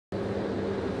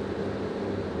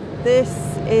This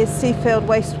is Seafield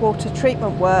Wastewater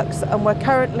Treatment Works, and we're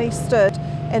currently stood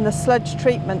in the sludge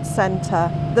treatment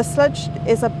centre. The sludge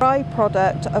is a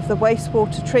byproduct of the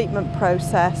wastewater treatment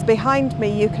process. Behind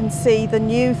me you can see the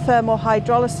new thermal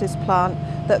hydrolysis plant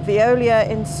that Veolia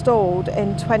installed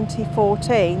in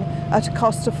 2014 at a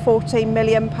cost of £14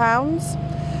 million.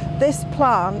 This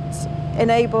plant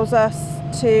enables us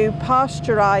to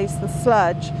pasteurise the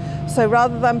sludge, so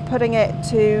rather than putting it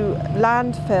to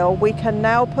landfill, we can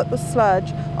now put the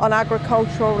sludge on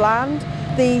agricultural land.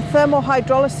 The thermal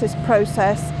hydrolysis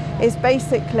process is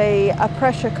basically a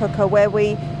pressure cooker where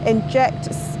we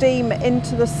inject steam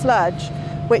into the sludge,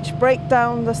 which break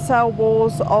down the cell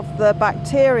walls of the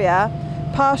bacteria,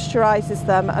 pasteurises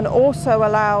them, and also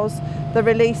allows the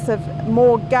release of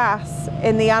more gas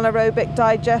in the anaerobic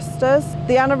digesters.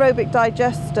 The anaerobic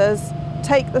digesters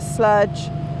take the sludge,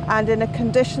 and in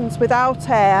conditions without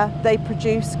air they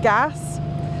produce gas.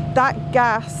 That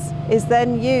gas is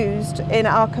then used in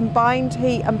our combined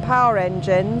heat and power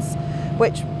engines,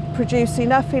 which produce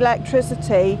enough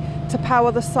electricity to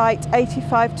power the site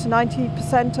 85 to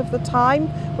 90% of the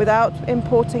time without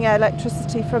importing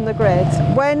electricity from the grid.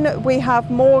 When we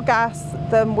have more gas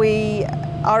than we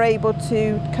are able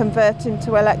to convert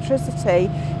into electricity,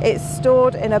 it's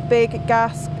stored in a big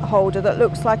gas holder that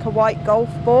looks like a white golf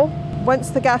ball.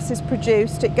 Once the gas is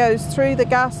produced, it goes through the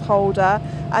gas holder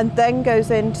and then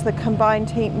goes into the combined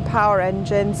heat and power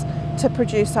engines to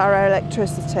produce our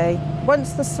electricity.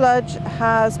 Once the sludge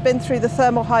has been through the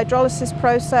thermal hydrolysis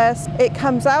process, it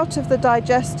comes out of the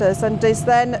digesters and is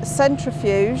then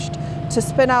centrifuged to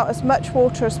spin out as much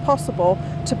water as possible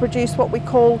to produce what we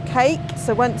call cake.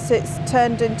 So once it's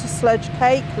turned into sludge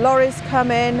cake, lorries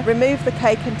come in, remove the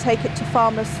cake and take it to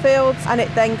farmers' fields, and it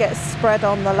then gets spread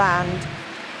on the land.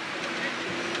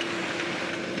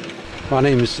 My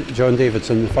name is John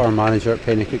Davidson, the farm manager at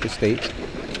Pennycook Estates.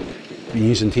 Been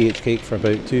using TH Cake for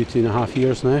about two and a half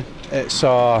years now. It's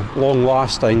a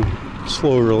long-lasting,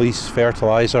 slow-release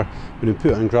fertiliser. When we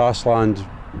put it on grassland,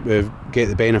 we get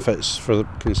the benefits for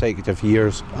consecutive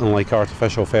years, unlike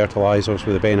artificial fertilisers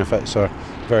where the benefits are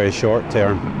very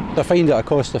short-term. I find it a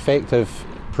cost-effective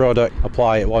product.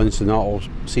 Apply it once and that will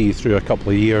see you through a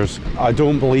couple of years. I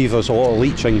don't believe there's a lot of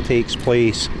leaching takes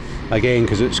place, again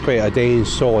because it's quite a dense,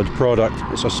 solid product.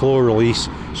 It's a slow release,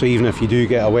 so even if you do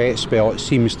get a wet spell, it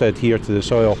seems to adhere to the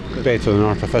soil better than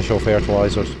artificial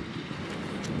fertilisers.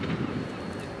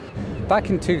 Back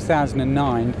in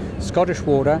 2009, Scottish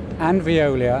Water and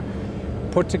Veolia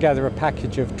put together a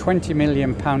package of £20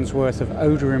 million worth of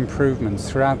odour improvements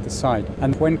throughout the site,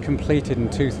 and when completed in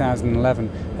 2011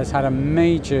 has had a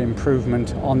major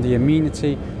improvement on the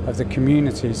amenity of the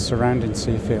communities surrounding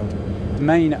Seafield. The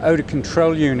main odour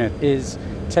control unit is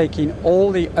taking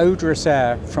all the odorous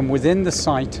air from within the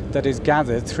site that is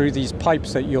gathered through these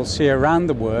pipes that you'll see around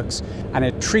the works, and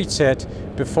it treats it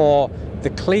before the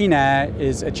clean air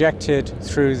is ejected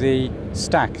through the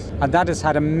stacks, and that has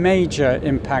had a major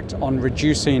impact on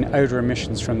reducing odour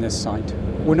emissions from this site.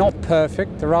 We're not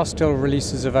perfect, there are still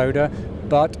releases of odour,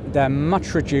 but they're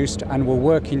much reduced, and we're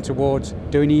working towards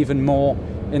doing even more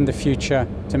in the future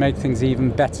to make things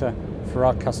even better for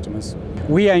our customers.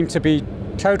 We aim to be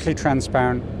totally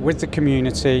transparent with the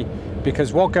community,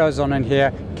 because what goes on in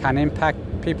here can impact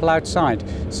people outside.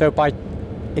 So by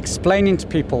explaining to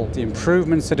people the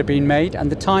improvements that have been made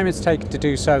and the time it's taken to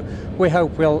do so, we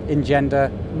hope will engender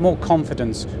more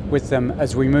confidence with them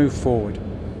as we move forward.